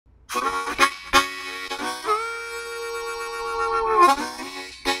In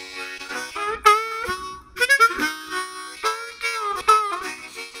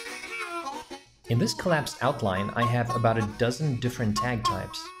this collapsed outline, I have about a dozen different tag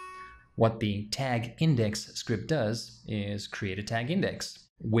types. What the tag index script does is create a tag index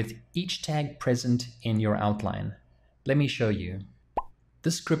with each tag present in your outline. Let me show you.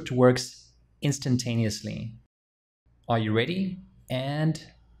 This script works instantaneously. Are you ready? And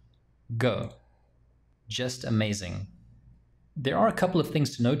go. Just amazing. There are a couple of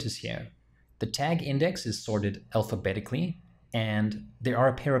things to notice here. The tag index is sorted alphabetically, and there are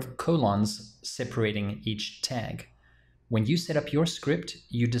a pair of colons separating each tag. When you set up your script,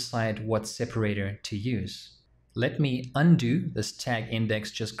 you decide what separator to use. Let me undo this tag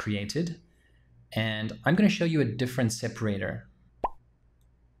index just created, and I'm going to show you a different separator.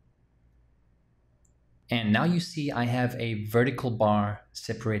 And now you see I have a vertical bar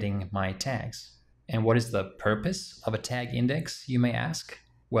separating my tags. And what is the purpose of a tag index, you may ask?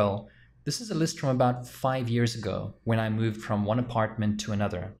 Well, this is a list from about 5 years ago when I moved from one apartment to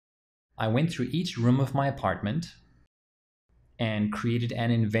another. I went through each room of my apartment and created an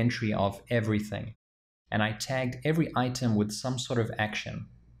inventory of everything. And I tagged every item with some sort of action.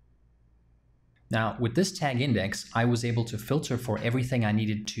 Now, with this tag index, I was able to filter for everything I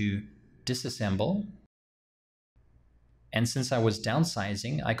needed to disassemble. And since I was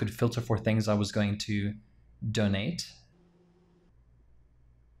downsizing, I could filter for things I was going to donate.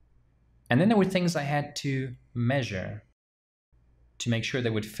 And then there were things I had to measure to make sure they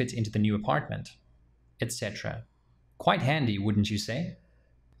would fit into the new apartment, etc. Quite handy, wouldn't you say?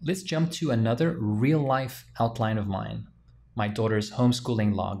 Let's jump to another real-life outline of mine, my daughter's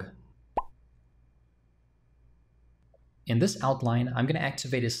homeschooling log. In this outline, I'm going to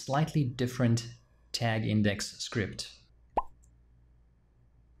activate a slightly different tag index script.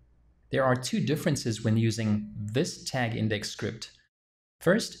 There are two differences when using this tag index script.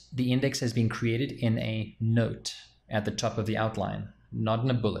 First, the index has been created in a note at the top of the outline, not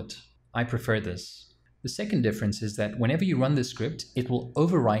in a bullet. I prefer this. The second difference is that whenever you run this script, it will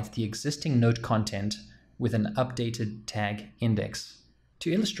overwrite the existing note content with an updated tag index.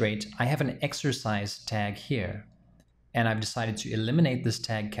 To illustrate, I have an exercise tag here, and I've decided to eliminate this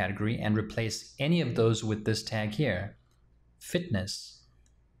tag category and replace any of those with this tag here, fitness.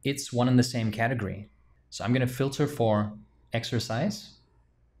 It's one in the same category. So I'm going to filter for exercise.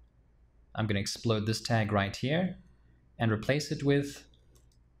 I'm going to explode this tag right here and replace it with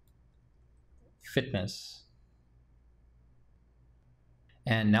fitness.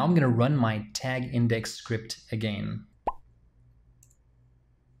 And now I'm going to run my tag index script again.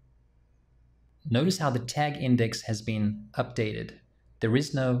 Notice how the tag index has been updated. There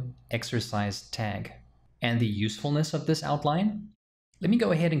is no exercise tag. And the usefulness of this outline? Let me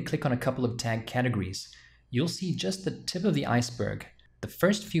go ahead and click on a couple of tag categories. You'll see just the tip of the iceberg. The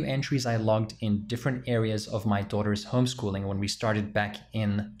first few entries I logged in different areas of my daughter's homeschooling when we started back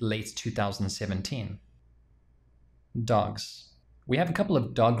in late 2017. Dogs. We have a couple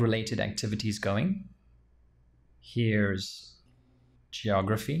of dog-related activities going. Here's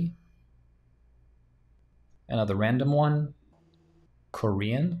geography. Another random one.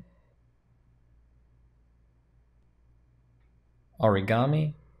 Korean.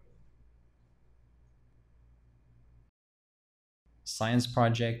 Origami. Science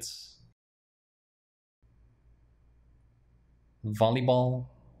projects, volleyball,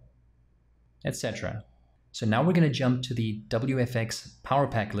 etc. So now we're going to jump to the WFX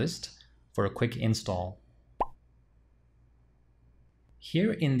PowerPack list for a quick install.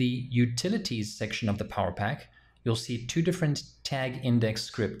 Here in the Utilities section of the PowerPack, you'll see two different tag index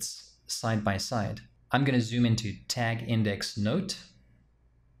scripts side by side. I'm going to zoom into tag index note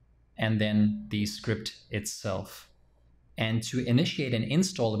and then the script itself. And to initiate an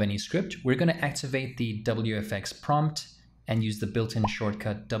install of any script, we're going to activate the WFX prompt and use the built-in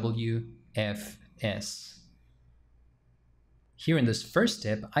shortcut WFS. Here in this first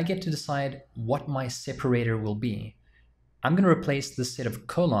step, I get to decide what my separator will be. I'm going to replace this set of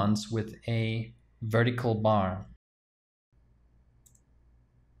colons with a vertical bar.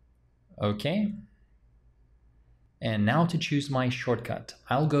 Okay. And now to choose my shortcut,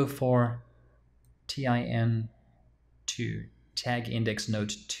 I'll go for TIN2, tag index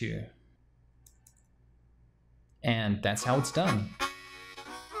note 2. And that's how it's done.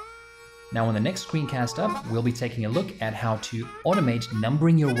 Now in the next screencast up, we'll be taking a look at how to automate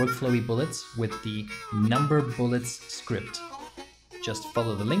numbering your WORKFLOWY bullets with the number bullets script. Just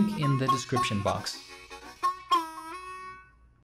follow the link in the description box.